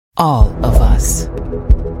All of us.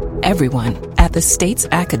 Everyone at the state's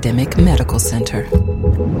academic medical center.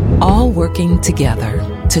 All working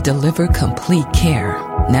together to deliver complete care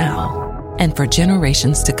now and for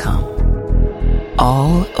generations to come.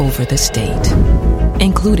 All over the state,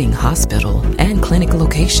 including hospital and clinic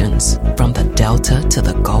locations from the Delta to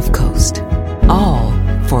the Gulf Coast. All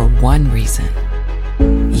for one reason.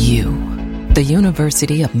 You, the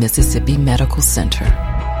University of Mississippi Medical Center.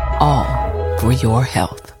 All for your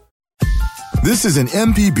health. This is an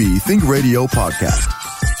MPB Think Radio podcast.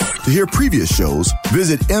 To hear previous shows,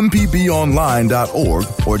 visit mpbonline.org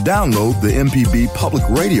or download the MPB Public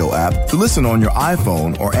Radio app to listen on your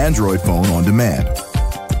iPhone or Android phone on demand.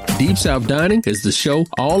 Deep South Dining is the show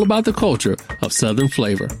all about the culture of Southern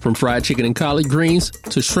flavor, from fried chicken and collard greens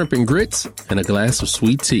to shrimp and grits and a glass of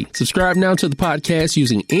sweet tea. Subscribe now to the podcast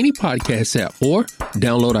using any podcast app or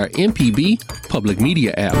download our MPB Public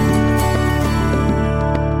Media app.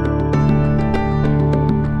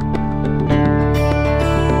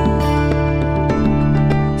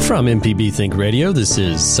 From MPB Think Radio, this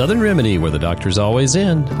is Southern Remedy, where the doctor's always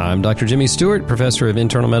in. I'm Dr. Jimmy Stewart, professor of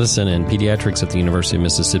internal medicine and pediatrics at the University of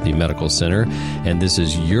Mississippi Medical Center. And this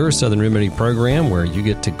is your Southern Remedy program, where you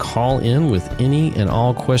get to call in with any and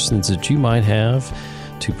all questions that you might have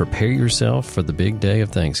to prepare yourself for the big day of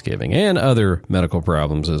Thanksgiving and other medical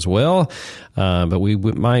problems as well. But we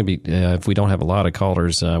might be, if we don't have a lot of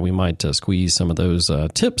callers, we might squeeze some of those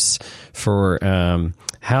tips for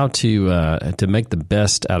how to make the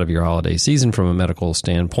best out of your holiday season from a medical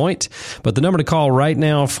standpoint. But the number to call right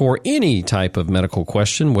now for any type of medical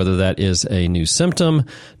question, whether that is a new symptom,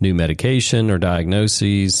 new medication, or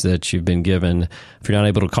diagnoses that you've been given, if you're not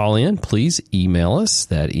able to call in, please email us.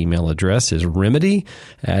 That email address is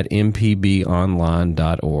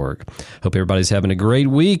remedy@mpbonline.org. Hope everybody's having a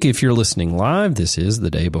great week. If you're listening live, this is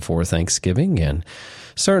the day before Thanksgiving, and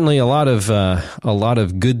certainly a lot of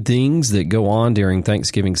good things that go on during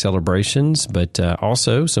Thanksgiving celebrations, but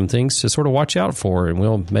also some things to sort of watch out for, and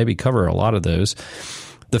we'll maybe cover a lot of those.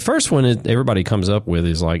 The first one that everybody comes up with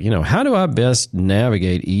is like, how do I best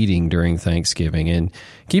navigate eating during Thanksgiving? And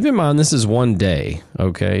keep in mind, this is one day,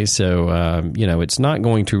 okay? So, it's not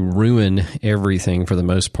going to ruin everything for the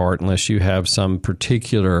most part unless you have some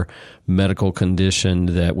particular medical condition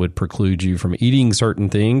that would preclude you from eating certain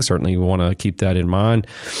things. Certainly you want to keep that in mind.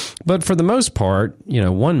 But for the most part,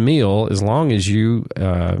 one meal, as long as you,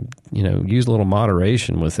 use a little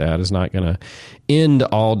moderation with that, is not going to end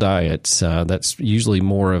all diets. That's usually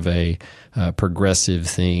more of a progressive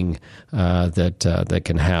thing that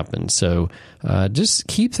can happen. So just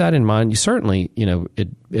keep that in mind. You certainly,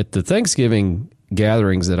 at the Thanksgiving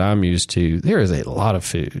gatherings that I'm used to, there is a lot of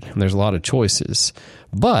food and there's a lot of choices,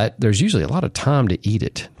 but there's usually a lot of time to eat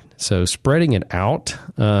it. So spreading it out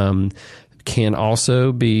can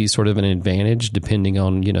also be sort of an advantage depending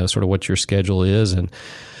on, sort of what your schedule is. And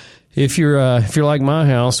if you're like my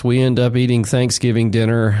house, we end up eating Thanksgiving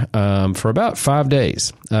dinner for about 5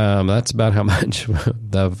 days. That's about how much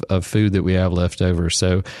of food that we have left over.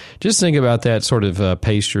 So just think about that, sort of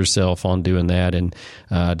pace yourself on doing that. And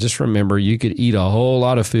just remember, you could eat a whole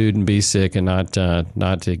lot of food and be sick and not to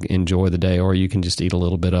enjoy the day, or you can just eat a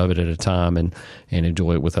little bit of it at a time and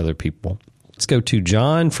enjoy it with other people. Let's go to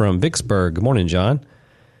John from Vicksburg. Good morning, John.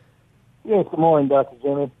 Yes, good morning, Dr.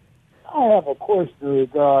 Jimmy. I have a question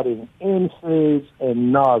regarding NSAIDs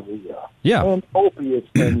and nausea. Yeah. And opiates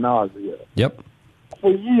and nausea. Yep.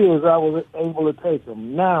 For years, I was able to take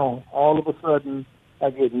them. Now, all of a sudden, I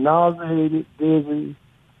get nauseated, dizzy.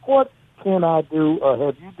 What can I do, or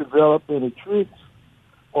have you developed any tricks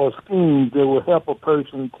or schemes that will help a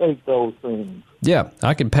person take those things? Yeah,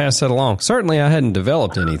 I can pass that along. Certainly, I hadn't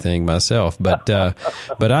developed anything myself, but I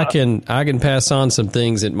can pass on some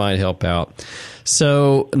things that might help out.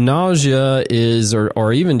 So nausea is,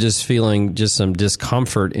 or even just feeling just some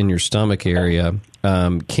discomfort in your stomach area,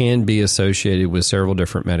 can be associated with several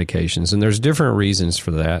different medications, and there's different reasons for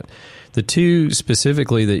that. The two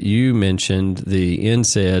specifically that you mentioned, the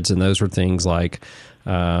NSAIDs, and those were things like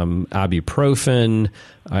ibuprofen,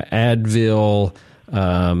 Advil,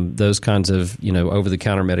 those kinds of,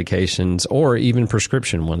 over-the-counter medications, or even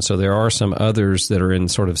prescription ones. So there are some others that are in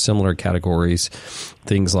sort of similar categories,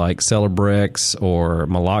 things like Celebrex or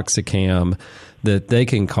Meloxicam, that they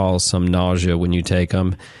can cause some nausea when you take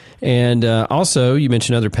them. And also, you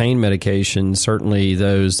mentioned other pain medications, certainly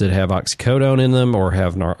those that have oxycodone in them or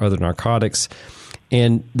have other narcotics.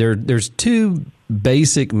 And there's two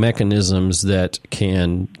basic mechanisms that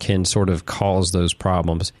can sort of cause those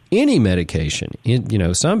problems. Any medication,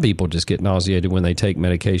 some people just get nauseated when they take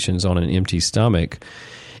medications on an empty stomach.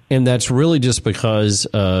 And that's really just because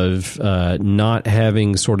of not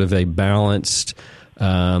having sort of a balanced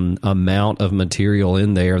amount of material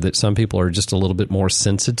in there, that some people are just a little bit more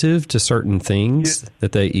sensitive to certain things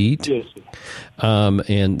that they eat. Yes.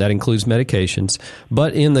 And that includes medications.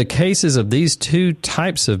 But in the cases of these two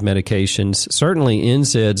types of medications, certainly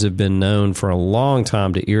NSAIDs have been known for a long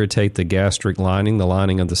time to irritate the gastric lining, the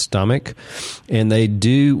lining of the stomach. And they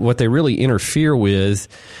do what they really interfere with.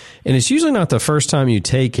 And it's usually not the first time you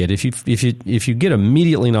take it. If you get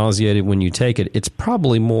immediately nauseated when you take it, it's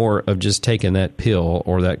probably more of just taking that pill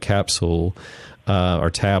or that capsule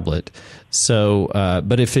or tablet. So,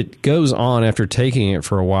 but if it goes on after taking it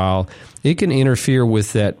for a while, it can interfere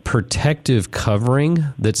with that protective covering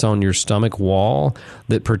that's on your stomach wall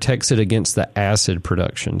that protects it against the acid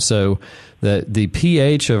production. So the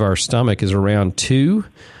pH of our stomach is around 2,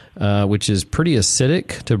 which is pretty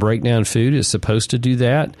acidic to break down food. It's supposed to do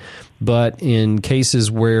that. But in cases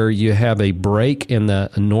where you have a break in the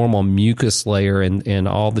normal mucus layer and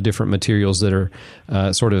all the different materials that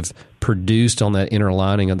are sort of produced on that inner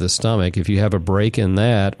lining of the stomach, if you have a break in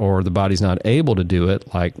that, or the body's not able to do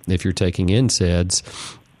it, like if you're taking NSAIDs,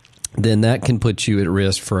 then that can put you at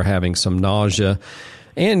risk for having some nausea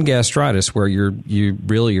and gastritis, where you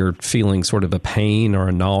really are feeling sort of a pain or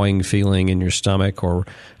a gnawing feeling in your stomach or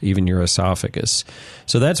even your esophagus.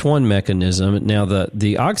 So that's one mechanism. Now,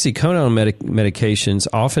 the oxycodone medications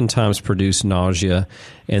oftentimes produce nausea,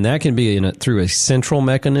 and that can be through a central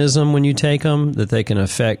mechanism when you take them, that they can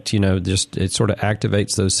affect, just it sort of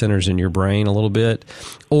activates those centers in your brain a little bit,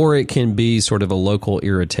 or it can be sort of a local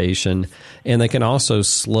irritation, and they can also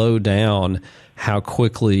slow down how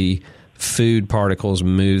quickly food particles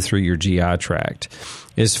move through your GI tract.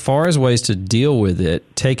 As far as ways to deal with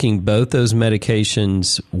it, taking both those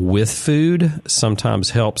medications with food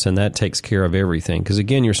sometimes helps, and that takes care of everything. Because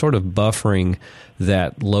again, you're sort of buffering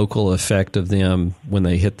that local effect of them when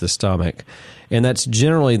they hit the stomach. And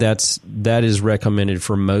that is recommended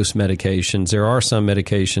for most medications. There are some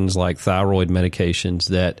medications like thyroid medications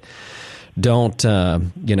that don't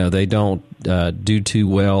do too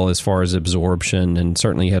well as far as absorption, and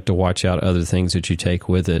certainly you have to watch out other things that you take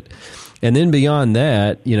with it. And then beyond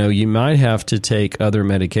that, you might have to take other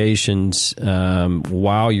medications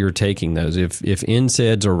while you're taking those. If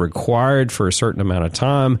NSAIDs are required for a certain amount of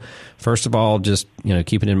time, first of all, just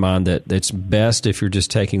keeping in mind that it's best if you're just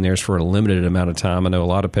taking theirs for a limited amount of time. I know a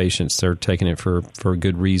lot of patients, they're taking it for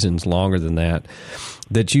good reasons longer than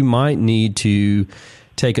that you might need to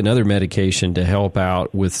take another medication to help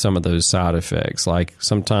out with some of those side effects. Like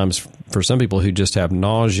sometimes for some people who just have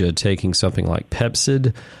nausea, taking something like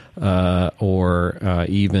Pepcid or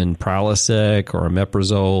even Prilosec or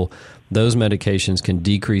omeprazole, those medications can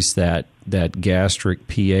decrease that gastric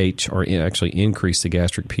pH, or actually increase the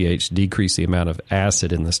gastric pH, decrease the amount of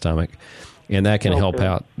acid in the stomach. And that can help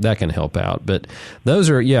out. But those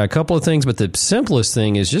are, a couple of things. But the simplest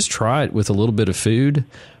thing is just try it with a little bit of food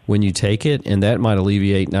when you take it, and that might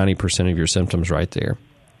alleviate 90% of your symptoms right there.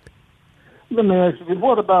 Let me ask you,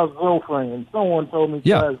 what about Zofran? Someone told me to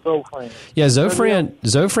try Zofran. Yeah,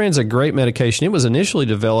 Zofran's a great medication. It was initially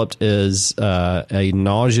developed as a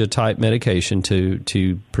nausea-type medication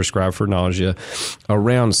to prescribe for nausea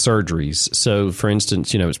around surgeries. So, for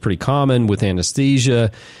instance, it's pretty common with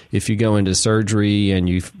anesthesia. If you go into surgery and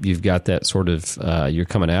you've got that sort of, you're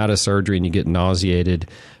coming out of surgery and you get nauseated,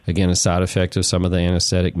 again, a side effect of some of the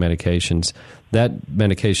anesthetic medications. That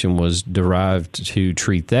medication was derived to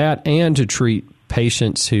treat that and to treat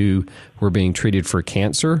patients who were being treated for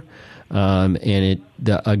cancer. And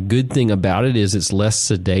a good thing about it is it's less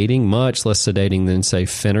sedating, much less sedating than, say,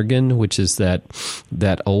 Phenergan, which is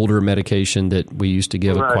that older medication that we used to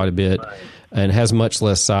give quite a bit. Right. And has much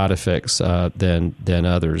less side effects than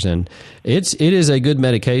others. And it is a good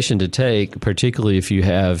medication to take, particularly if you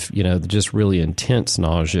have just really intense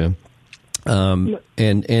nausea.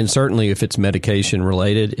 And certainly if it's medication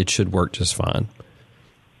related, it should work just fine.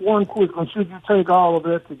 One quick one: should you take all of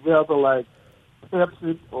that together, like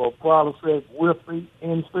Pepcid or Prilosec with the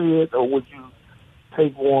NSAID, or would you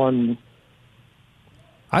take one?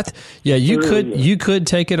 You could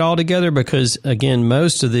take it all together, because again,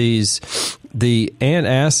 most of the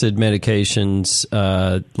antacid medications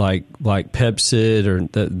like Pepcid or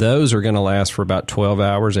those are going to last for about 12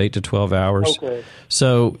 hours, 8 to 12 hours. Okay.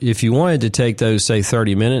 So if you wanted to take those, say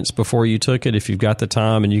 30 minutes before you took it, if you've got the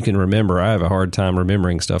time and you can remember, I have a hard time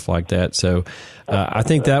remembering stuff like that. So I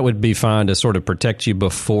think that would be fine to sort of protect you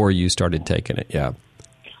before you started taking it. Yeah.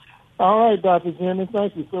 All right, Dr. Jennings,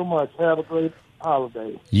 thank you so much. Have a great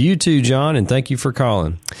holiday. You too, John, and thank you for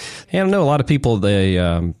calling. And I know a lot of people, they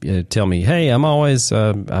tell me, hey, I'm always,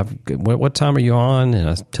 what time are you on? And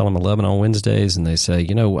I tell them 11 on Wednesdays, and they say,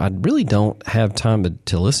 I really don't have time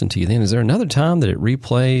to listen to you then. Is there another time that it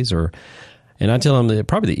replays? And I tell them that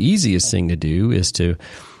probably the easiest thing to do is to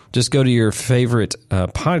just go to your favorite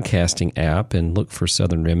podcasting app and look for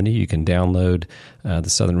Southern Remedy. You can download the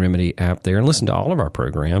Southern Remedy app there and listen to all of our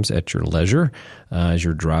programs at your leisure as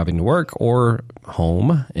you're driving to work or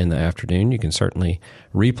home in the afternoon. You can certainly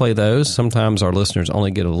replay those. Sometimes our listeners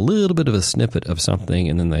only get a little bit of a snippet of something,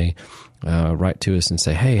 and then they write to us and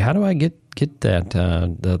say, hey, how do I get that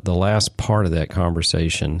the last part of that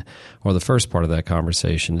conversation or the first part of that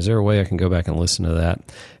conversation? Is there a way I can go back and listen to that?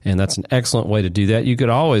 And that's an excellent way to do that. You could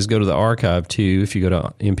always go to the archive, too. If you go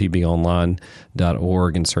to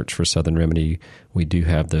mpbonline.org and search for Southern Remedy, we do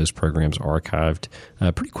have those programs archived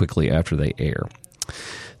pretty quickly after they air.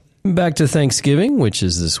 Back to Thanksgiving, which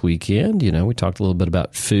is this weekend. We talked a little bit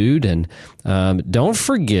about food. And don't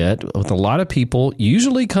forget, with a lot of people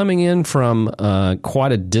usually coming in from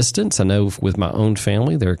quite a distance, I know with my own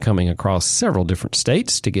family, they're coming across several different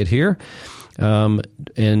states to get here. And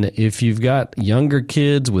if you've got younger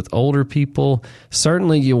kids with older people,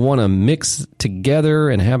 certainly you want to mix together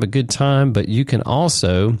and have a good time, but you can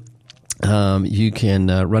also you can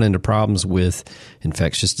run into problems with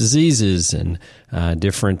infectious diseases and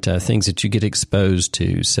different things that you get exposed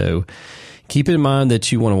to. So keep in mind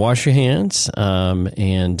that you want to wash your hands.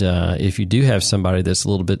 And if you do have somebody that's a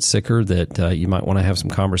little bit sicker, that you might want to have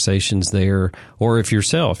some conversations there. Or if you're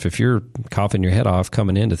coughing your head off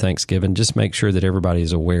coming into Thanksgiving, just make sure that everybody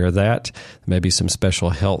is aware of that. Maybe some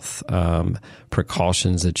special health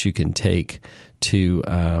precautions that you can take to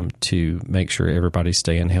make sure everybody's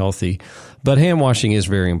staying healthy. But hand washing is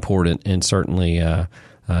very important, and certainly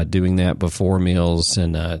doing that before meals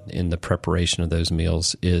and in the preparation of those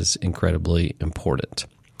meals is incredibly important.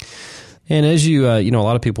 And as you a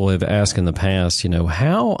lot of people have asked in the past,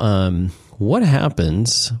 what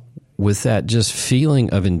happens with that just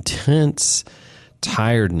feeling of intense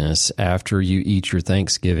tiredness after you eat your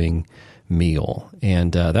Thanksgiving meal?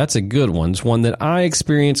 And that's a good one. It's one that I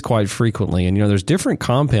experience quite frequently. And, there's different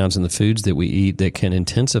compounds in the foods that we eat that can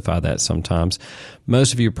intensify that sometimes.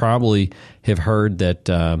 Most of you probably have heard that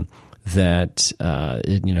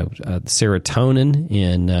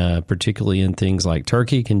serotonin particularly in things like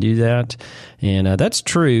turkey can do that. And that's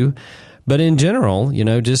true. But in general,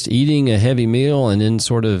 just eating a heavy meal and then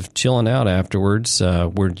sort of chilling out afterwards,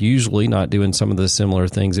 we're usually not doing some of the similar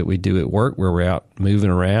things that we do at work where we're out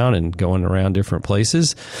moving around and going around different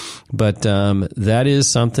places. But that is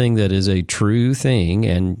something that is a true thing,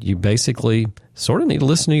 and you basically sort of need to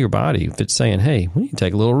listen to your body. If it's saying, hey, we need to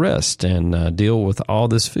take a little rest and deal with all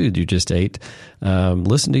this food you just ate,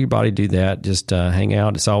 listen to your body do that. Just hang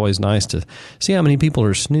out. It's always nice to see how many people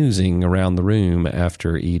are snoozing around the room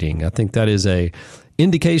after eating. I think that is a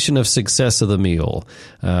indication of success of the meal.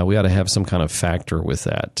 We ought to have some kind of factor with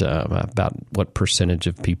that about what percentage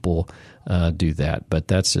of people do that. But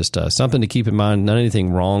that's just something to keep in mind. Not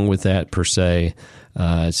anything wrong with that per se.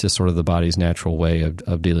 It's just sort of the body's natural way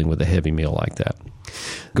of dealing with a heavy meal like that.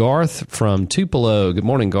 Garth from Tupelo. Good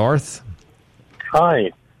morning, Garth.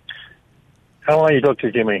 Hi. How are you, Dr.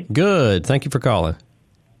 Jimmy? Good. Thank you for calling.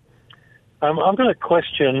 I've got a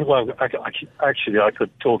question. Well, actually, I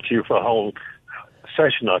could talk to you for a whole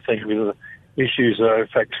session, I think, with the issues that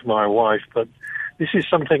affect my wife. But this is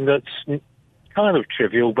something that's kind of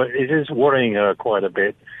trivial, but it is worrying her quite a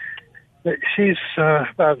bit. She's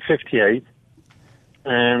about 58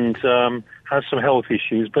 and has some health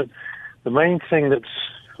issues, but the main thing that's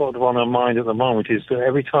sort of on her mind at the moment is that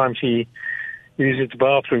every time she uses the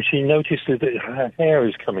bathroom, she notices that her hair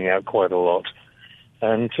is coming out quite a lot,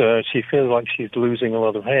 and she feels like she's losing a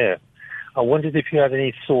lot of hair. I wondered if you had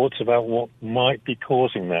any thoughts about what might be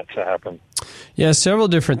causing that to happen. Yeah, several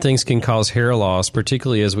different things can cause hair loss,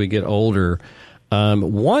 particularly as we get older.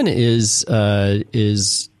 One is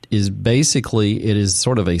basically it is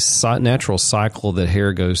sort of a natural cycle that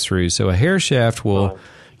hair goes through. So a hair shaft will,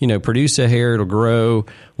 produce a hair. It'll grow.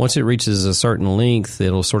 Once it reaches a certain length,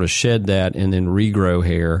 it'll sort of shed that and then regrow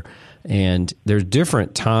hair. And there's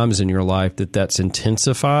different times in your life that's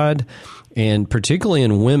intensified. And particularly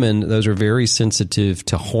in women, those are very sensitive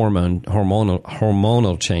to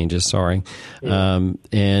hormonal changes. Yeah.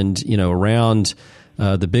 And around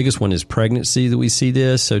the biggest one is pregnancy that we see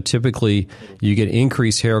this. So typically you get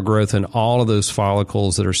increased hair growth in all of those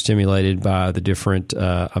follicles that are stimulated by the different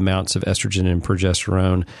amounts of estrogen and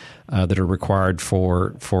progesterone. that are required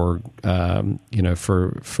for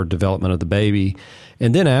development of the baby.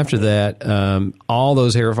 And then after that, all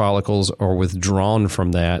those hair follicles are withdrawn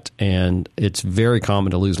from that, and it's very common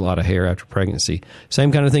to lose a lot of hair after pregnancy.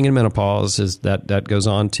 Same kind of thing in menopause, is that goes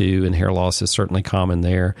on too, and hair loss is certainly common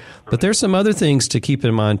there. But there's some other things to keep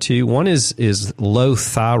in mind too. One is low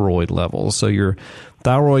thyroid levels. So your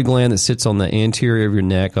thyroid gland that sits on the anterior of your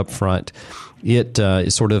neck up front, it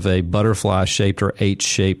is sort of a butterfly-shaped or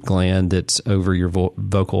H-shaped gland that's over your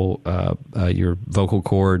vocal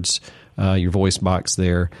cords, your voice box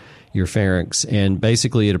there, your pharynx, and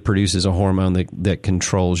basically it produces a hormone that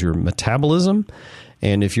controls your metabolism.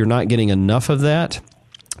 And if you're not getting enough of that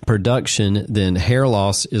production, then hair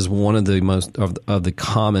loss is one of the most of the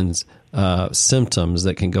common symptoms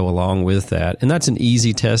that can go along with that. And that's an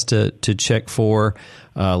easy test to check for,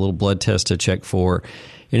 a little blood test to check for.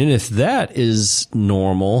 And if that is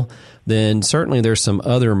normal, then certainly there's some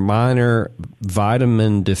other minor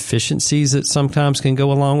vitamin deficiencies that sometimes can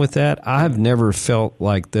go along with that. I've never felt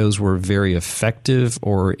like those were very effective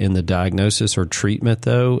or in the diagnosis or treatment,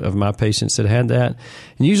 though, of my patients that had that.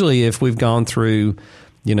 And usually if we've gone through,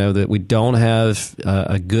 that we don't have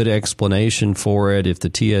a good explanation for it, if the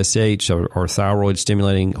TSH or thyroid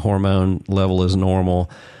stimulating hormone level is normal,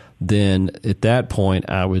 then at that point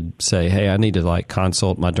I would say, hey, I need to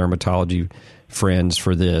consult my dermatology friends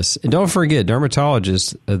for this. And don't forget,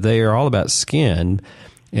 dermatologists, they are all about skin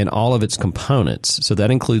and all of its components. So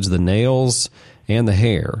that includes the nails and the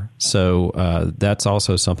hair. So that's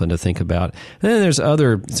also something to think about. And then there's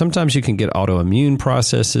sometimes you can get autoimmune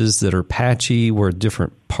processes that are patchy, where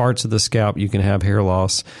different parts of the scalp you can have hair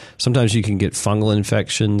loss. Sometimes you can get fungal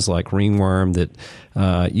infections like ringworm that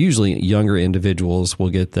usually younger individuals will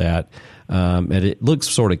get that. And it looks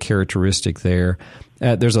sort of characteristic there.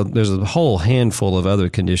 There's a whole handful of other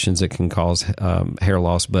conditions that can cause hair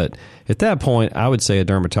loss, but at that point, I would say a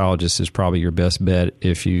dermatologist is probably your best bet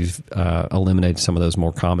if you've eliminated some of those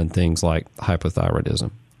more common things like hypothyroidism.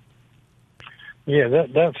 Yeah,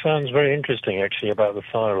 that sounds very interesting, actually, about the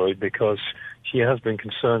thyroid, because she has been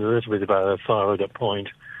concerned a little bit about her thyroid at point.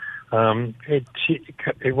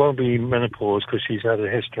 It won't be menopause because she's had a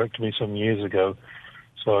hysterectomy some years ago,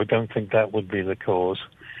 so I don't think that would be the cause.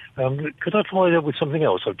 Could I follow up with something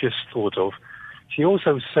else I've just thought of? She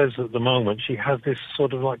also says at the moment she has this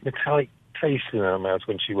sort of metallic taste in her mouth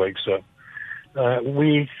when she wakes up.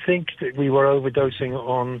 We think that we were overdosing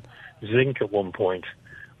on zinc at one point,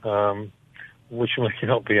 which may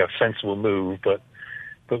not be a sensible move, but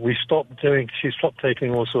she stopped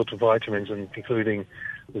taking all sorts of vitamins, including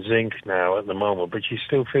zinc now at the moment, but she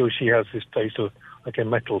still feels she has this taste of like a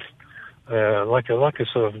metal, like a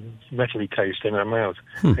sort of metally taste in her mouth.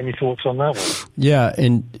 Any thoughts on that one? Yeah,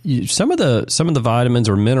 and some of the vitamins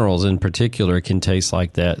or minerals in particular can taste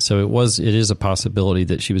like that. So it is a possibility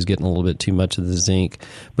that she was getting a little bit too much of the zinc.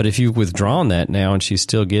 But if you've withdrawn that now and she's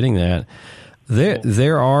still getting that,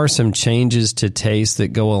 there are some changes to taste that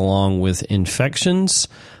go along with infections,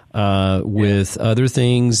 with other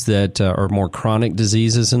things that are more chronic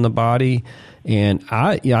diseases in the body. And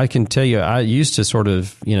I can tell you, I used to sort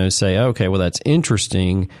of, say, okay, well, that's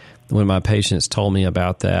interesting when my patients told me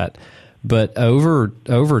about that. But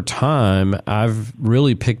over time, I've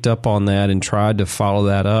really picked up on that and tried to follow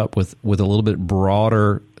that up with a little bit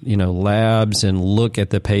broader, labs and look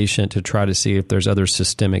at the patient to try to see if there's other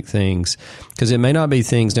systemic things. Because it may not be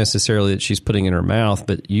things necessarily that she's putting in her mouth,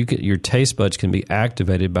 but your taste buds can be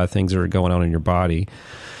activated by things that are going on in your body.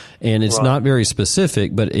 And it's not very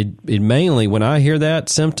specific, but it mainly, when I hear that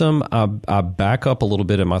symptom, I back up a little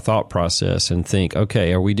bit in my thought process and think,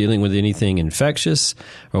 okay, are we dealing with anything infectious?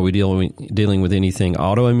 Are we dealing with anything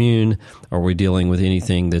autoimmune? Are we dealing with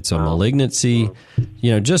anything that's a malignancy?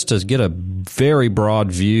 Just to get a very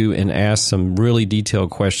broad view and ask some really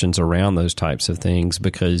detailed questions around those types of things,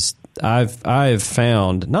 because I've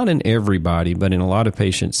found, not in everybody, but in a lot of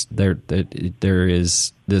patients, there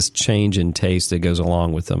is this change in taste that goes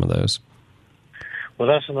along with some of those. Well,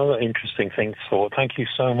 that's another interesting thing. Thank you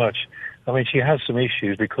so much. I mean, she has some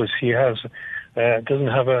issues because she doesn't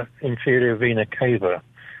have an inferior vena cava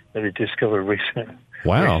that we discovered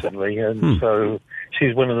recently, and so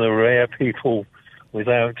she's one of the rare people with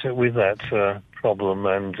that problem,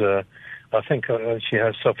 and I think she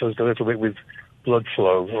suffers a little bit with blood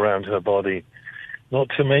flow around her body. Not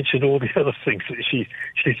to mention all the other things that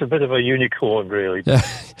she's a bit of a unicorn, really.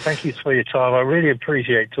 Thank you for your time. I really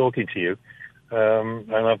appreciate talking to you.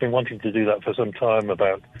 And I've been wanting to do that for some time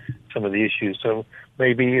about some of the issues. So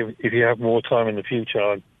maybe if you have more time in the future,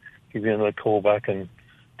 I'll give you another call back and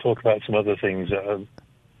talk about some other things.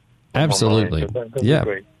 Absolutely. That'd yeah. be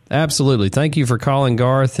great. Absolutely. Thank you for calling,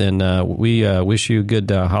 Garth, and we wish you a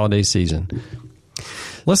good holiday season.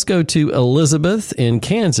 Let's go to Elizabeth in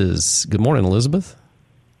Kansas. Good morning, Elizabeth.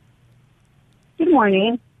 Good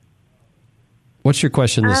morning. What's your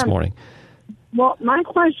question this morning? Well, my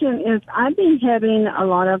question is, I've been having a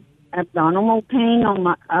lot of abdominal pain on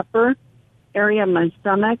my upper area of my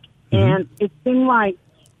stomach, and it seems like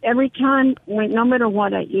every time, no matter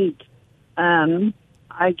what I eat,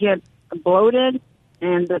 I get bloated,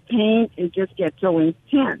 and the pain, it just gets so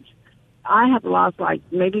intense. I have lost like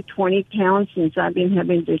maybe 20 pounds since I've been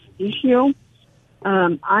having this issue.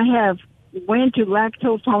 I have went to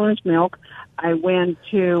lactose tolerance milk. I went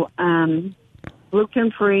to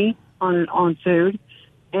gluten-free on food,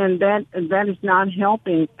 and that is not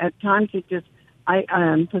helping. At times, it just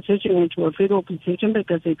I position into a fetal position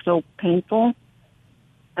because it's so painful.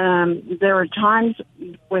 There are times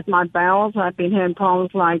with my bowels I've been having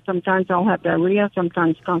problems, like sometimes I'll have diarrhea,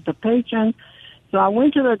 sometimes constipation. So I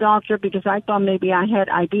went to the doctor because I thought maybe I had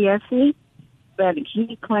IBS-C, but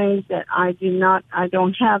he claims that I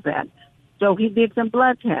don't have that. So he did some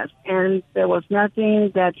blood tests, and there was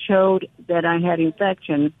nothing that showed that I had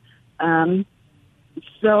infection.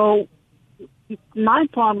 So my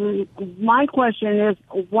question is,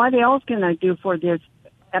 what else can I do for this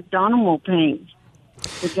abdominal pain?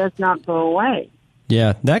 It does not go away.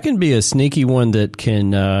 Yeah, that can be a sneaky one that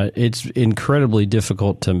can, it's incredibly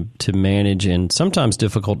difficult to manage and sometimes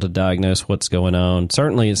difficult to diagnose what's going on.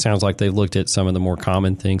 Certainly, it sounds like they've looked at some of the more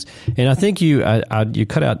common things. And I think you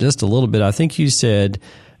cut out just a little bit. I think you said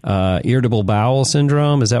irritable bowel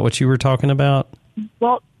syndrome. Is that what you were talking about?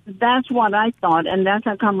 Well, that's what I thought, and that's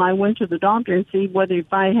how come I went to the doctor and see whether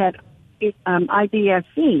if I had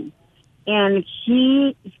IBS-C. And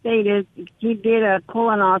he stated he did a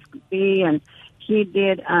colonoscopy and he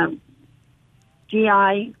did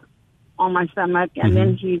GI on my stomach, and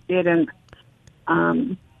then he did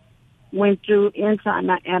went through inside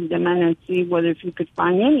my abdomen and see whether if he could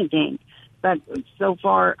find anything. But so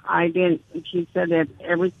far, I didn't. He said that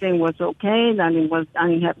everything was okay. That I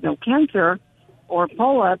didn't have no cancer or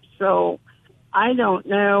polyps. So I don't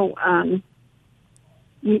know.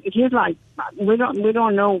 He's like, we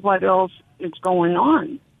don't know what else is going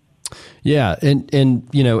on. Yeah, and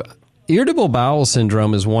you know, irritable bowel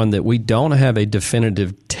syndrome is one that we don't have a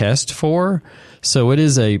definitive test for. So it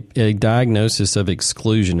is a diagnosis of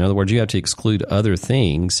exclusion. In other words, you have to exclude other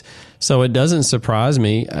things. So it doesn't surprise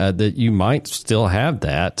me that you might still have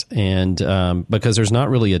that, and because there's not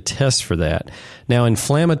really a test for that. Now,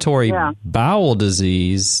 inflammatory bowel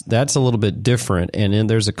disease, that's a little bit different, and then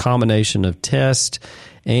there's a combination of test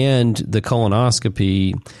and the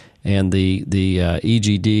colonoscopy and the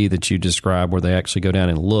EGD that you described, where they actually go down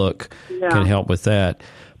and look, can help with that.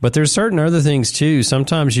 But there's certain other things too.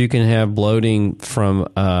 Sometimes you can have bloating from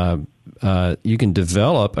you can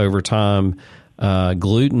develop over time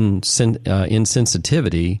gluten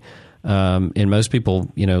insensitivity, and most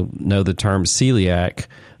people know the term celiac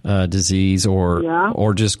disease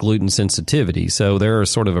or just gluten sensitivity. So there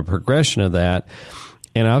is sort of a progression of that.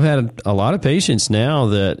 And I've had a lot of patients now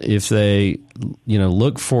that if they,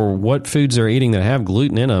 look for what foods they're eating that have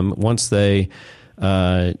gluten in them, once they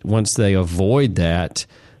avoid that,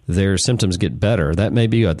 their symptoms get better. That may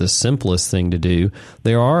be the simplest thing to do.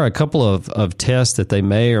 There are a couple of tests that they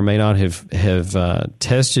may or may not have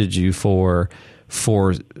tested you for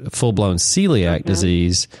full-blown celiac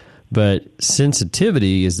disease, but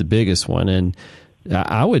sensitivity is the biggest one. And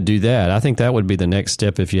I would do that. I think that would be the next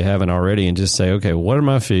step if you haven't already, and just say, okay, what are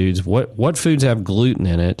my foods? What foods have gluten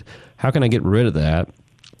in it? How can I get rid of that?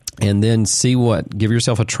 And then give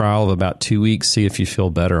yourself a trial of about 2 weeks, see if you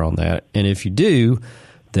feel better on that. And if you do,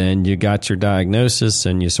 then you got your diagnosis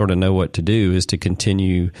and you sort of know what to do, is to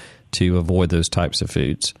continue to avoid those types of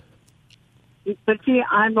foods. But see,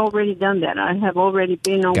 I've already done that. I have already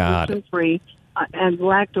been on gluten-free and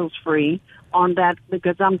lactose-free on that,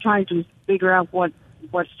 because I'm trying to figure out what's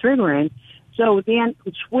triggering. So then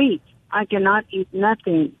sweet, I cannot eat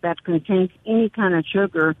nothing that contains any kind of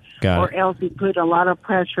sugar, or else it put a lot of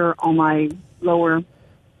pressure on my lower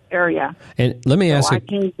area. And let me ask I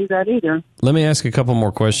can't do that either. Let me ask a couple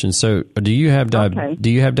more questions. So do you have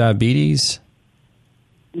diabetes?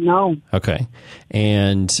 No. Okay.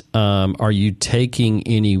 And are you taking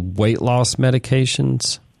any weight loss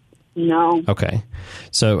medications? No. Okay.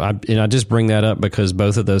 So I just bring that up because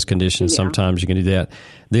both of those conditions, sometimes you can do that.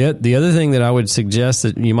 The other thing that I would suggest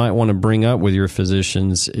that you might want to bring up with your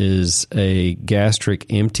physicians is a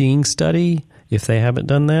gastric emptying study, if they haven't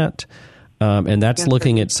done that. And that's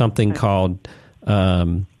looking at something called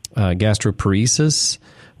gastroparesis,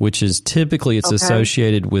 which is typically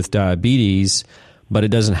associated with diabetes, but it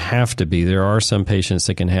doesn't have to be. There are some patients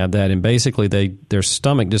that can have that, and basically their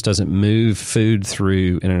stomach just doesn't move food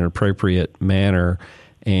through in an appropriate manner,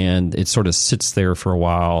 and it sort of sits there for a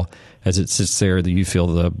while. As it sits there, you feel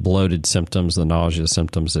the bloated symptoms, the nausea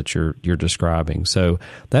symptoms that you're describing. So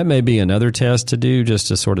that may be another test to do, just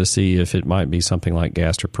to sort of see if it might be something like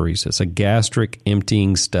gastroparesis, a gastric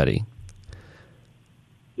emptying study.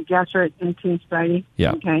 Gastric emptying study.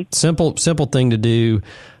 Yeah. Okay. Simple thing to do.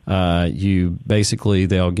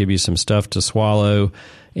 They'll give you some stuff to swallow,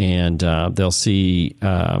 and they'll see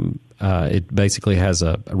it basically has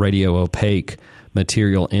a radio opaque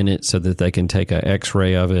material in it so that they can take an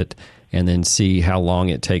X-ray of it and then see how long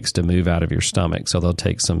it takes to move out of your stomach. So they'll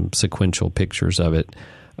take some sequential pictures of it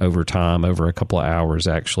over time, over a couple of hours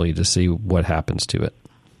actually, to see what happens to it.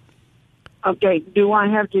 Okay. Do I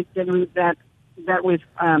have to do that with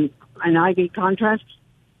an IV contrast?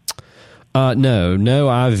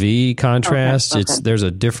 No IV contrast. Okay. There's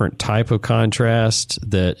a different type of contrast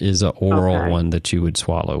that is an oral one that you would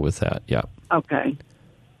swallow with that. Yeah. Okay.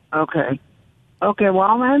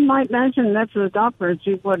 Well, I might mention that to the doctor and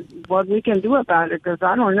see what we can do about it, because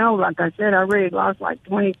I don't know. Like I said, I already lost like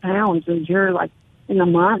 20 pounds in a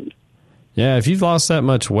month. Yeah, if you've lost that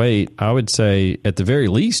much weight, I would say at the very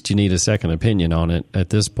least you need a second opinion on it at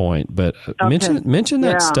this point. But mention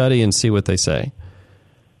that study and see what they say.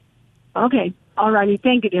 Okay. All righty.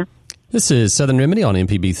 Thank you, dear. This is Southern Remedy on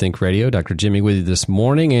MPB Think Radio. Dr. Jimmy with you this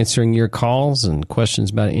morning, answering your calls and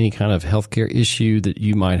questions about any kind of healthcare issue that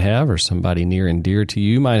you might have or somebody near and dear to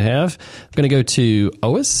you might have. I'm going to go to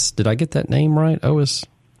Ois. Did I get that name right, Ois?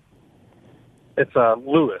 It's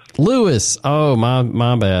Lewis. Lewis. Oh,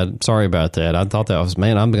 my bad. Sorry about that. I thought that was,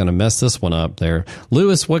 I'm going to mess this one up there.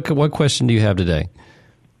 Lewis, what question do you have today?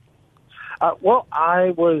 Well, I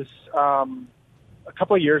was, a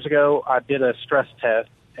couple of years ago, I did a stress test,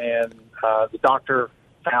 and the doctor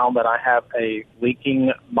found that I have a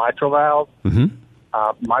leaking mitral valve,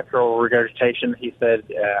 mitral regurgitation. He said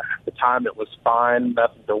at the time it was fine,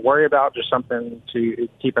 nothing to worry about, just something to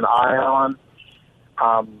keep an eye on.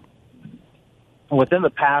 Within the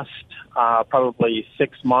past probably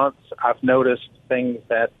 6 months, I've noticed things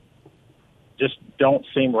that just don't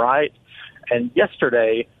seem right. And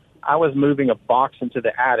yesterday, I was moving a box into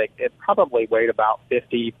the attic. It probably weighed about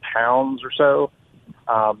 50 pounds or so.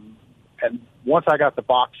 And once I got the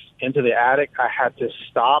box into the attic, I had to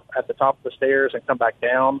stop at the top of the stairs and come back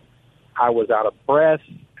down. I was out of breath,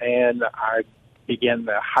 and I began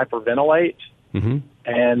to hyperventilate.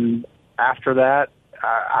 And after that,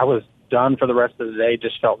 I was done for the rest of the day,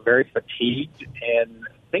 just felt very fatigued. And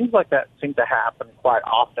things like that seem to happen quite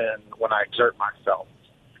often when I exert myself.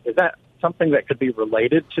 Is that something that could be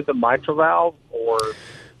related to the mitral valve, or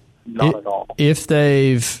not at all? If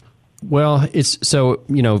they've... Well, it's so,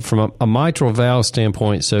 from a mitral valve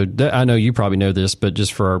standpoint, so I know you probably know this, but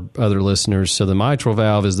just for our other listeners, so the mitral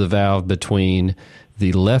valve is the valve between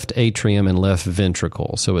the left atrium and left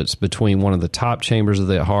ventricle. So it's between one of the top chambers of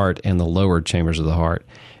the heart and the lower chambers of the heart.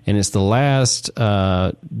 And it's the last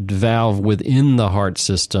valve within the heart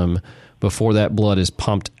system before that blood is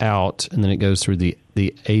pumped out, and then it goes through the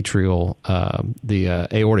aortic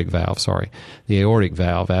valve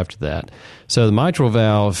after that. So the mitral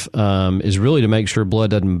valve is really to make sure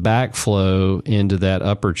blood doesn't backflow into that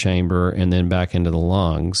upper chamber and then back into the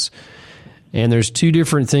lungs. And there's two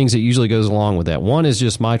different things that usually goes along with that. One is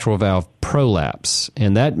just mitral valve prolapse,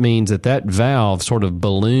 and that means that valve sort of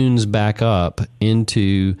balloons back up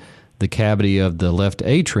into the cavity of the left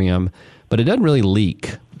atrium, but it doesn't really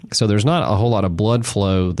leak. So there's not a whole lot of blood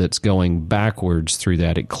flow that's going backwards through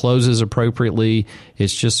that. It closes appropriately.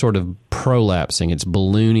 It's just sort of prolapsing. It's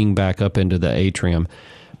ballooning back up into the atrium.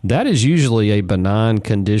 That is usually a benign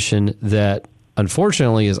condition that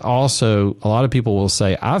unfortunately is also, a lot of people will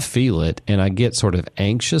say, I feel it and I get sort of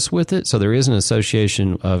anxious with it. So there is an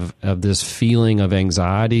association of this feeling of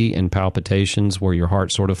anxiety and palpitations where your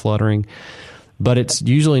heart's sort of fluttering. But it's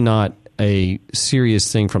usually not a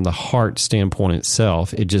serious thing from the heart standpoint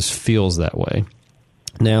itself. It just feels that way.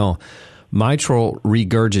 Now, mitral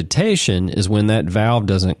regurgitation is when that valve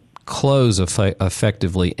doesn't close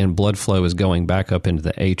effectively and blood flow is going back up into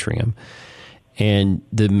the atrium. And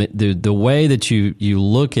the way that you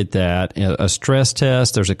look at that, a stress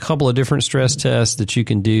test, there's a couple of different stress tests that you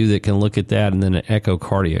can do that can look at that, and then an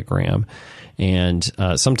echocardiogram. And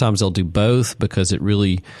sometimes they'll do both because it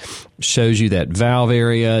really shows you that valve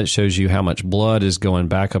area. It shows you how much blood is going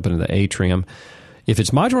back up into the atrium. If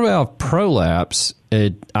it's mitral valve prolapse,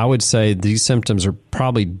 I would say these symptoms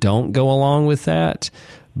probably don't go along with that.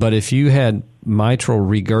 But if you had mitral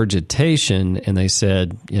regurgitation and they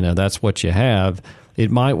said, that's what you have,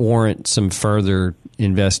 it might warrant some further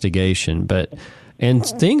investigation. And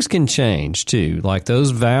things can change too. Like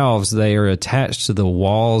those valves, they are attached to the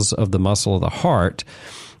walls of the muscle of the heart.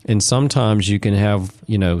 And sometimes you can have,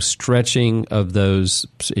 stretching of those,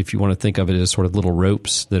 if you want to think of it as sort of little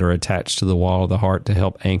ropes that are attached to the wall of the heart to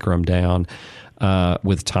help anchor them down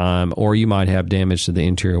with time. Or you might have damage to the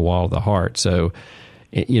interior wall of the heart. So,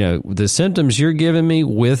 the symptoms you're giving me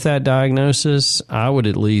with that diagnosis, I would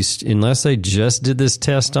at least, unless they just did this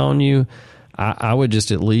test on you, I would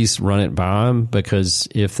just at least run it by them, because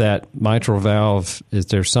if that mitral valve, if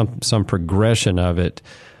there's some progression of it,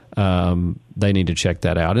 they need to check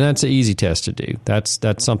that out. And that's an easy test to do. That's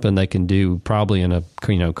something they can do probably in a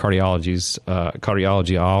cardiology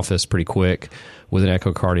office pretty quick with an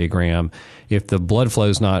echocardiogram. If the blood flow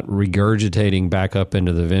is not regurgitating back up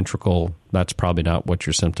into the ventricle, that's probably not what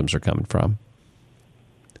your symptoms are coming from.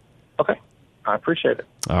 Okay. I appreciate it.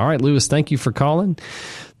 All right, Lewis, thank you for calling.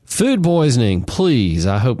 Food poisoning, please.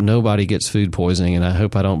 I hope nobody gets food poisoning, and I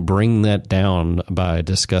hope I don't bring that down by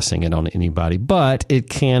discussing it on anybody. But it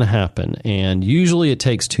can happen, and usually it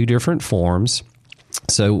takes two different forms.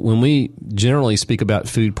 So when we generally speak about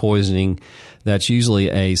food poisoning, that's usually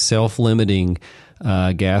a self-limiting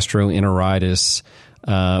gastroenteritis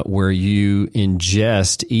where you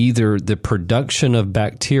ingest either the production of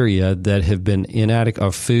bacteria that have been inadequate,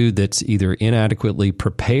 of food that's either inadequately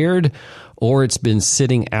prepared, or it's been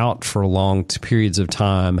sitting out for long periods of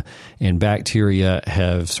time, and bacteria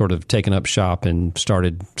have sort of taken up shop and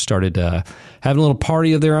started having a little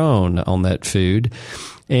party of their own on that food.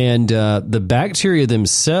 And the bacteria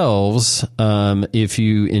themselves, if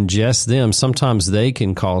you ingest them, sometimes they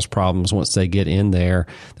can cause problems once they get in there.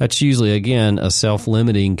 That's usually, again, a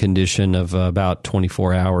self-limiting condition of about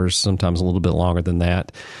 24 hours, sometimes a little bit longer than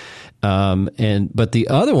that. But the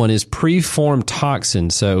other one is preformed toxin.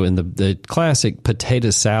 So in the classic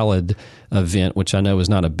potato salad event, which I know is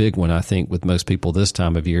not a big one, I think, with most people this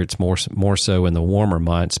time of year, it's more so in the warmer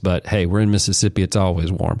months. But hey, we're in Mississippi; it's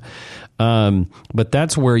always warm. But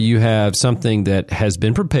that's where you have something that has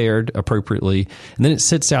been prepared appropriately, and then it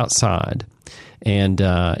sits outside. And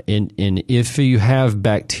if you have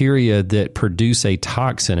bacteria that produce a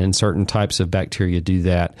toxin, and certain types of bacteria do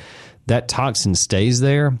that, that toxin stays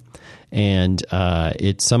there. And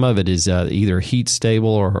some of it is either heat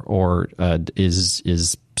stable or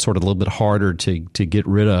is sort of a little bit harder to get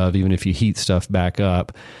rid of, even if you heat stuff back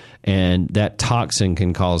up. And that toxin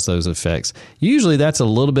can cause those effects. Usually that's a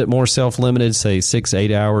little bit more self-limited, say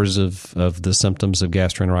 6-8 hours of the symptoms of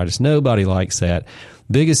gastroenteritis. Nobody likes that.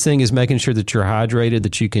 Biggest thing is making sure that you're hydrated,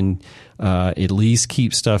 that you can at least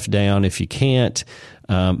keep stuff down. If you can't,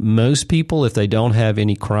 most people, if they don't have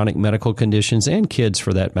any chronic medical conditions, and kids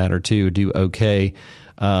for that matter too, do okay.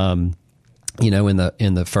 In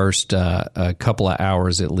the first couple of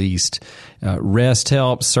hours at least. Rest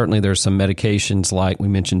helps. Certainly there's some medications like we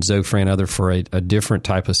mentioned Zofran, other for a different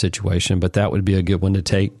type of situation, but that would be a good one to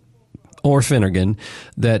take. Or Phenergan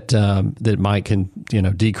that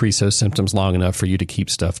might decrease those symptoms long enough for you to keep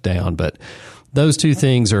stuff down. But those two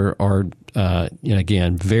things are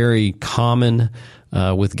again, very common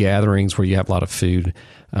with gatherings where you have a lot of food.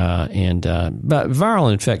 But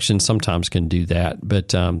viral infections sometimes can do that,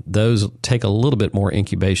 but those take a little bit more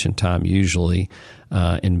incubation time usually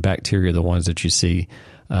in bacteria, the ones that you see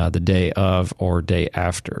the day of or day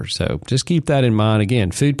after. So just keep that in mind.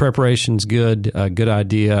 Again, food preparation's good, a good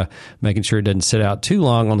idea, making sure it doesn't sit out too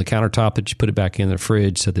long on the countertop, that you put it back in the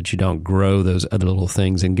fridge so that you don't grow those other little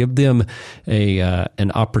things, and give them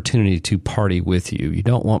an opportunity to party with you. You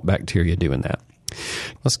don't want bacteria doing that.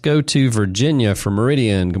 Let's go to Virginia for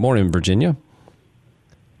Meridian. Good morning, Virginia.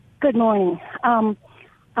 Good morning. I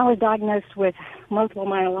was diagnosed with multiple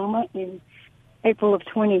myeloma in April of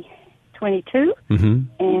 2022,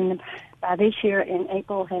 and by this year in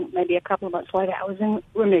April, and maybe a couple of months later, I was in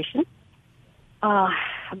remission.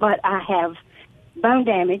 But I have bone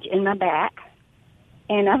damage in my back,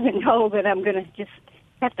 and I've been told that I'm going to just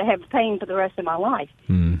have to have pain for the rest of my life.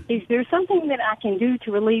 Is there something that I can do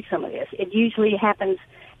to relieve some of this? It usually happens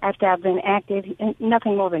after I've been active,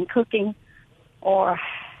 nothing more than cooking or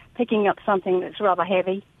picking up something that's rather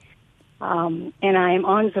heavy. And I am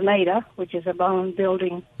on Zometa, which is a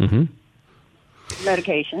bone-building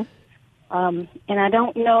medication. And I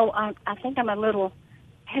don't know, I think I'm a little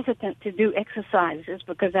hesitant to do exercises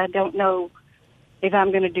because I don't know if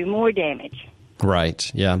I'm going to do more damage.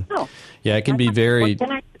 Right, yeah. Oh. Yeah, it can be very...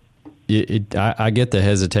 I get the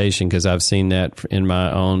hesitation because I've seen that in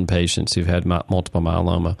my own patients who've had multiple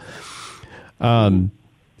myeloma.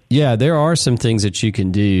 Yeah, there are some things that you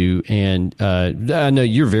can do, and I know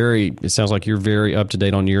it sounds like you're very up to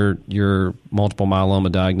date on your multiple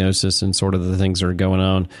myeloma diagnosis and sort of the things that are going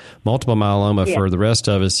on. Multiple myeloma for the rest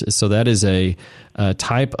of us, so that is a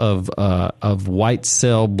type of white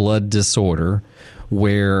cell blood disorder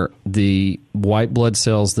where the white blood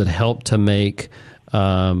cells that help to make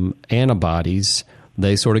antibodies,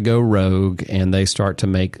 they sort of go rogue and they start to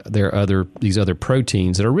make these other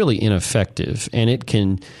proteins that are really ineffective. And it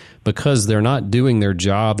can, because they're not doing their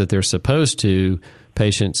job that they're supposed to,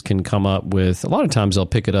 patients can come up with, a lot of times they'll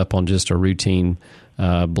pick it up on just a routine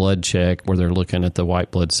blood check where they're looking at the white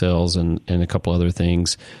blood cells and a couple other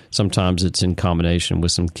things. Sometimes it's in combination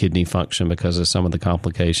with some kidney function because of some of the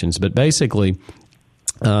complications. But basically,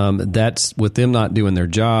 that's with them not doing their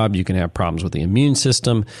job. You can have problems with the immune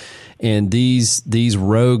system. And these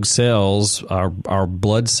rogue cells, our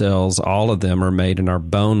blood cells, all of them are made in our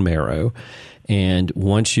bone marrow. And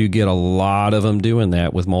once you get a lot of them doing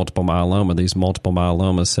that with multiple myeloma, these multiple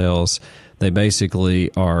myeloma cells, they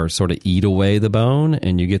basically are sort of eat away the bone,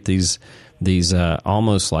 and you get these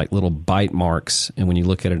almost like little bite marks. And when you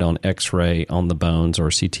look at it on X-ray on the bones or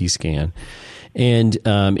CT scan, and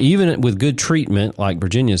even with good treatment like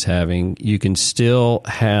Virginia's having, you can still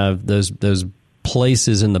have those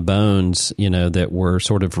places in the bones, that were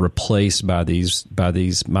sort of replaced by these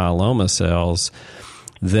myeloma cells.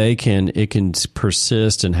 It can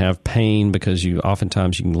persist and have pain because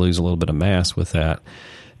oftentimes you can lose a little bit of mass with that.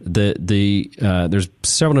 There's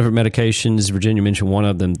several different medications. Virginia mentioned one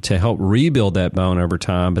of them to help rebuild that bone over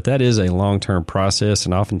time, but that is a long-term process,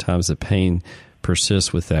 and oftentimes the pain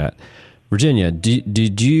persists with that. Virginia,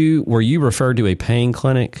 were you referred to a pain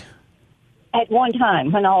clinic? At one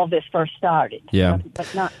time when all of this first started. Yeah.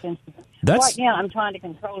 But not since. Right now I'm trying to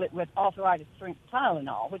control it with arthritis strength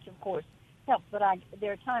Tylenol, which of course helps, but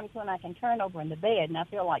there are times when I can turn over in the bed and I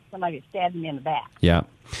feel like somebody's stabbing me in the back. Yeah.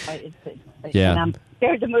 And I'm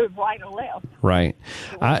scared to move right or left. Right.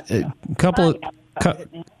 Couple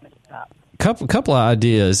of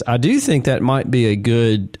ideas. I do think that might be a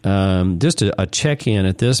good just a check-in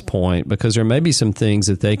at this point, because there may be some things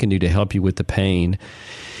that they can do to help you with the pain.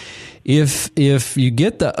 If you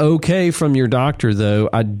get the okay from your doctor, though,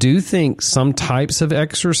 I do think some types of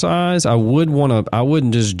exercise, I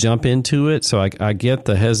wouldn't just jump into it. So I get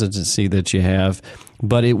the hesitancy that you have,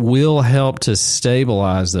 but it will help to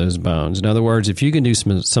stabilize those bones. In other words, if you can do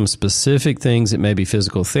some specific things that maybe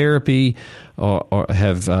physical therapy or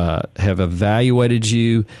have evaluated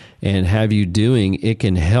you and have you doing, it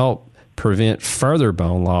can help prevent further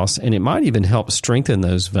bone loss, and it might even help strengthen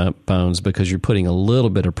those bones because you're putting a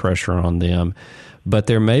little bit of pressure on them. But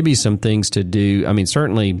there may be some things to do. I mean,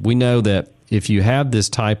 certainly we know that if you have this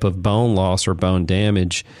type of bone loss or bone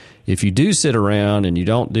damage, if you do sit around and you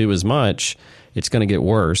don't do as much, it's going to get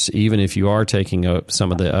worse, even if you are taking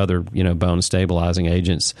some of the other bone stabilizing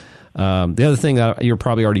agents. The other thing that you're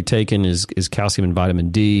probably already taking is calcium and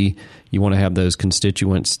vitamin D. You want to have those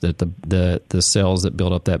constituents that the cells that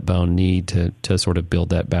build up that bone need to sort of build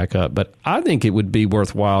that back up. But I think it would be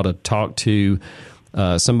worthwhile to talk to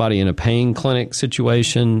somebody in a pain clinic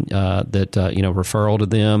situation, referral to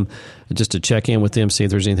them, just to check in with them, see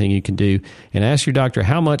if there's anything you can do, and ask your doctor,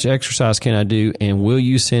 how much exercise can I do, and will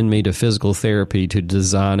you send me to physical therapy to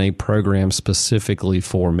design a program specifically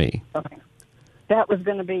for me? Okay. That was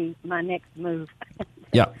going to be my next move.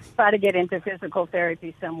 Yeah. Try to get into physical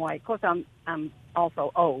therapy some way. Of course, I'm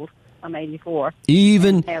also old. I'm 84.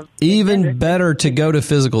 Even better to go to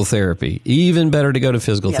physical therapy. Even better to go to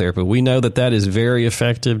physical therapy. We know that is very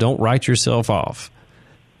effective. Don't write yourself off.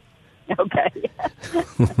 Okay.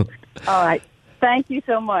 All right. Thank you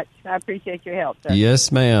so much. I appreciate your help, sir.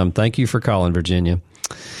 Yes, ma'am. Thank you for calling, Virginia.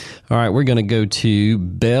 All right, we're going to go to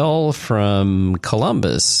Belle from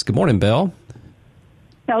Columbus. Good morning, Belle.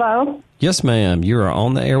 Hello? Yes, ma'am. You are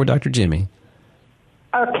on the air with Dr. Jimmy.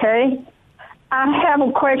 Okay. I have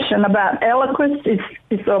a question about Eliquis.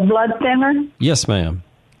 It's a blood thinner. Yes, ma'am.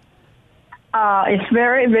 It's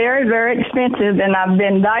very, very, very expensive, and I've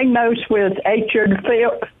been diagnosed with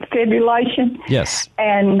atrial fibrillation. Yes.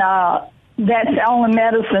 And that's the only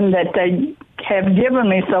medicine that they have given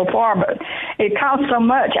me so far, but it costs so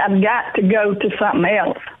much, I've got to go to something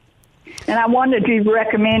else. And I wondered if you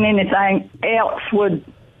recommend anything else would.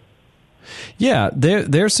 Yeah,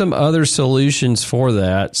 there's some other solutions for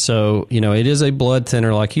that. So, it is a blood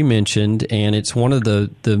thinner, like you mentioned, and it's one of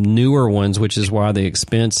the newer ones, which is why the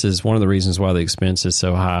expense is one of the reasons why the expense is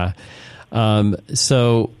so high.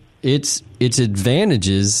 So its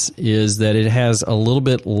advantages is that it has a little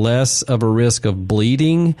bit less of a risk of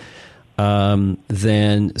bleeding.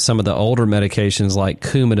 than some of the older medications like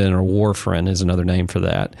Coumadin or warfarin is another name for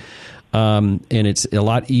that. And it's a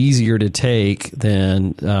lot easier to take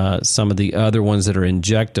than some of the other ones that are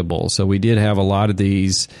injectable. So we did have a lot of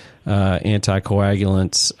these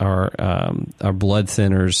anticoagulants or blood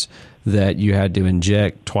thinners that you had to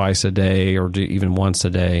inject twice a day or even once a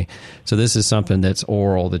day. So this is something that's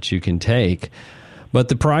oral that you can take. But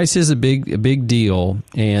the price is a big deal,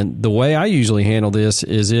 and the way I usually handle this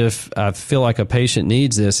is if I feel like a patient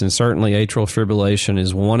needs this, and certainly atrial fibrillation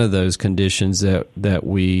is one of those conditions that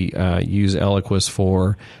we use Eliquis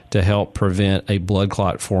for to help prevent a blood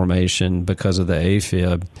clot formation because of the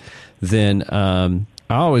AFib, then I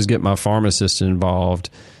always get my pharmacist involved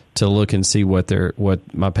to look and see what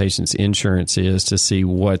my patient's insurance is to see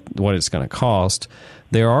what it's going to cost.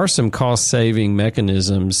 There are some cost-saving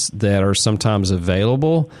mechanisms that are sometimes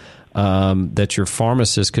available that your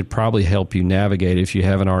pharmacist could probably help you navigate if you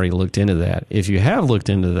haven't already looked into that. If you have looked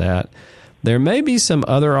into that, there may be some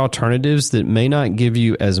other alternatives that may not give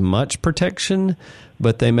you as much protection,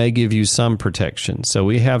 but they may give you some protection. So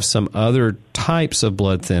we have some other types of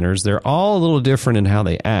blood thinners. They're all a little different in how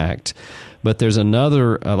they act, but there's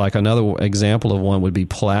another example of one would be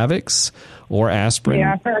Plavix or aspirin.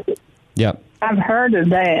 Yeah, I've heard it. Yep. I've heard of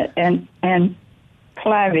that and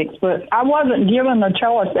Plavix, but I wasn't given a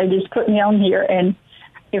choice. They just put me on here, and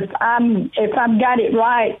if I've got it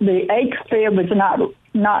right, the AFib is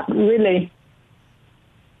not really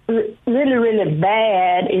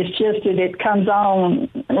bad. It's just that it comes on,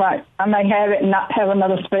 like I may have it and not have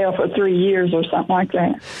another spell for 3 years or something like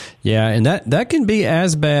that. Yeah, and that can be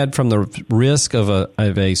as bad from the risk of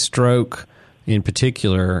a stroke in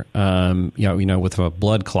particular, with a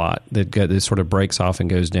blood clot that sort of breaks off and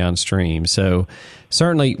goes downstream. So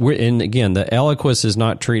certainly, and again, the Eliquis is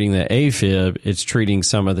not treating the AFib; it's treating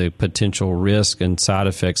some of the potential risk and side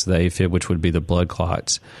effects of the AFib, which would be the blood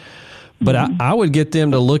clots. But I would get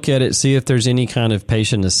them to look at it, see if there's any kind of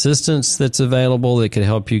patient assistance that's available that could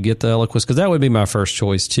help you get the Eliquis, because that would be my first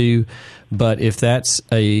choice too. But if that's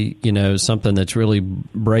something that's really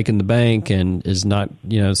breaking the bank and is not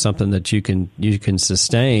something that you can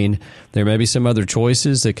sustain, there may be some other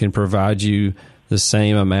choices that can provide you the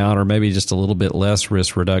same amount or maybe just a little bit less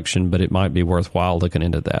risk reduction. But it might be worthwhile looking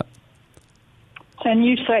into that. And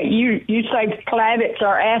you say Plavix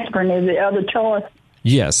or aspirin is the other choice?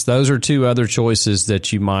 Yes, those are two other choices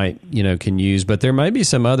that you might, can use, but there may be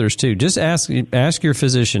some others too. Just ask your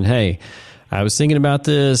physician, hey, I was thinking about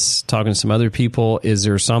this, talking to some other people. Is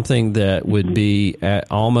there something that would be at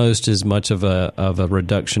almost as much of a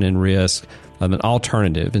reduction in risk, of an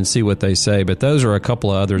alternative, and see what they say. But those are a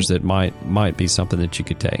couple of others that might be something that you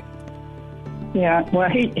could take. Yeah, well,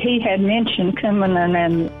 he had mentioned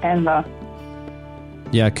Coumadin and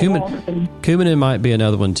Coumadin might be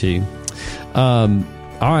another one too.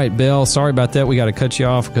 All right, Belle, sorry about that. We got to cut you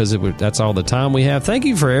off because that's all the time we have. Thank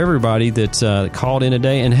you for everybody that called in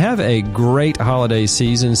today, and have a great holiday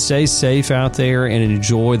season. Stay safe out there and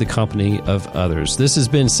enjoy the company of others. This has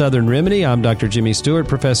been Southern Remedy. I'm Dr. Jimmy Stewart,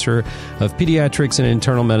 professor of pediatrics and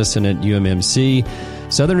internal medicine at UMMC.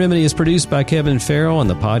 Southern Remedy is produced by Kevin Farrell, and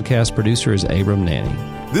the podcast producer is Abram Nanny.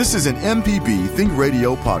 This is an MPB Think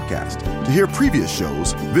Radio podcast. To hear previous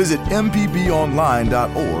shows, visit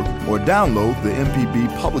mpbonline.org or download the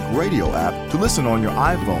MPB Public Radio app to listen on your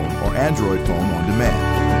iPhone or Android phone on demand.